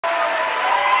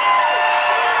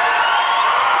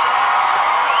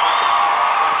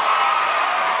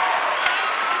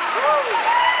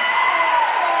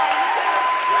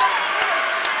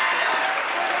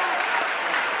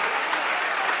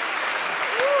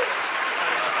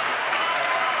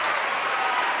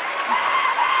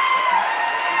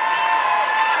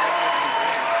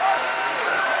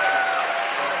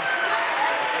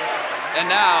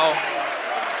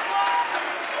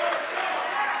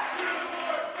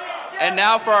And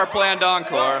now for our planned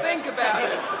encore. Well, think about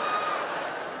it.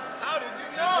 How did you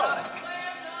know?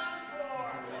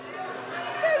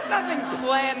 There's nothing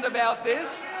planned about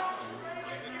this.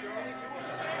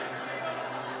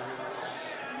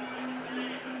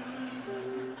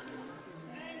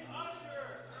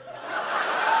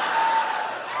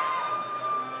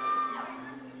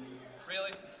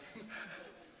 Really?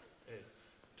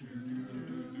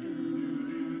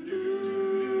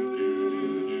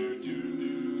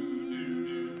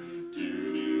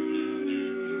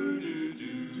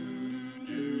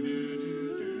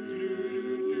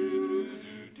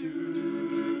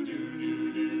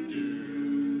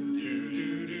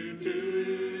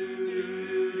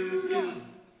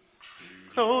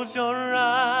 Close your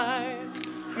eyes,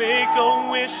 make a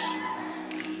wish,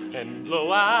 and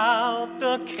blow out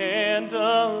the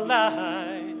candlelight.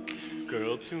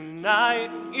 Girl,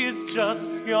 tonight is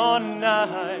just your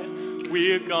night.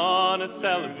 We're gonna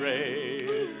celebrate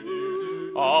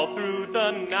all through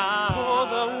the night. Pour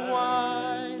the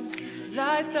wine,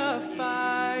 light the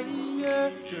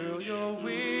fire. Girl, your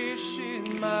wish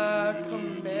is my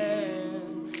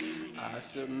command. I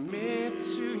submit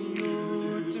to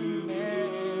your demand.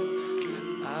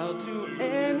 I'll do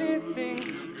anything,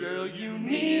 girl, you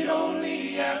need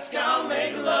only ask. I'll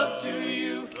make love to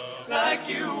you like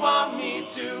you want me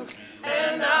to,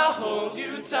 and I'll hold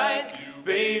you tight,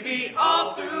 baby,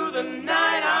 all through the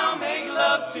night. I'll make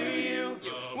love to you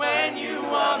when you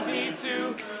want me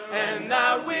to, and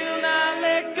I will not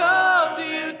let go till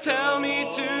you tell me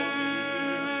to.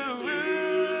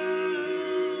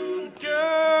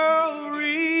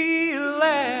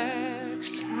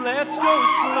 Let's go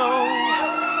slow.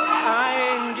 I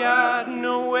ain't got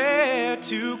nowhere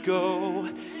to go.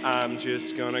 I'm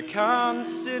just gonna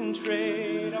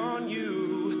concentrate on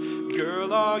you.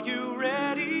 Girl, are you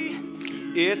ready?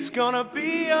 It's gonna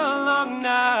be a long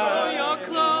night. Throw your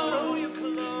clothes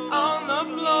on the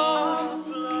floor.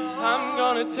 I'm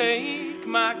gonna take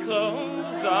my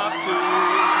clothes off too.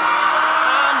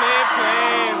 I made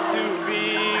plans to be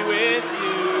with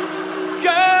you.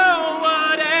 Girl,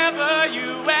 whatever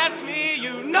you ask me,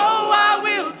 you know I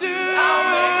will do. I'll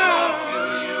make love to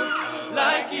you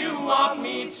like you want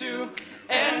me to,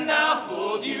 and I'll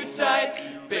hold you tight,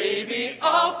 baby,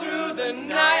 all through the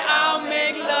night. I'll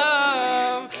make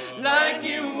love like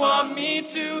you want me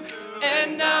to,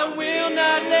 and I will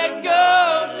not let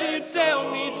go till you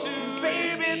tell me to.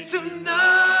 Baby,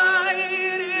 tonight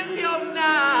is your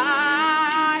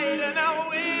night, and I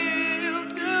will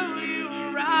do you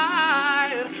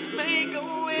right. Make a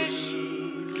wish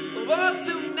for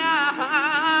tonight.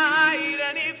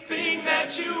 Anything that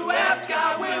you ask,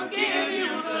 I will give you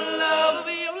the love of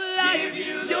your life,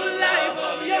 your life,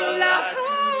 your life.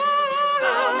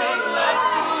 I'll make love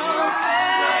to you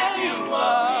like you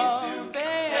want me to,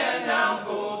 and I'll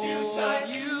hold you tight,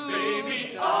 baby,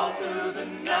 all through the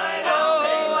night. I'll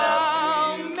make love to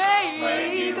you like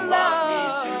you want me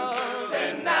to,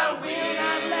 and I will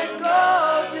not let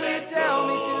go till you tell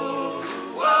me to.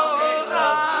 I'll make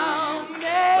love to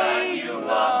you like you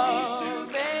want me to,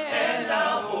 and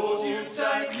I'll hold you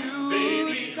tight,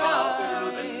 baby, all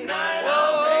through the night.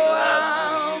 I'll make love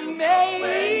to you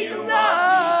when you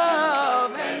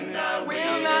want me to, and I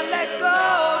will not let go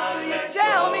till you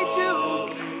tell me to.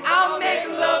 I'll make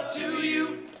love to you.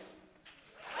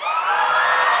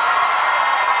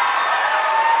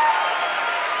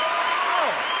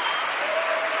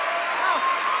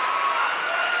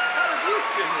 How did you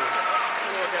get here?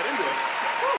 I got into a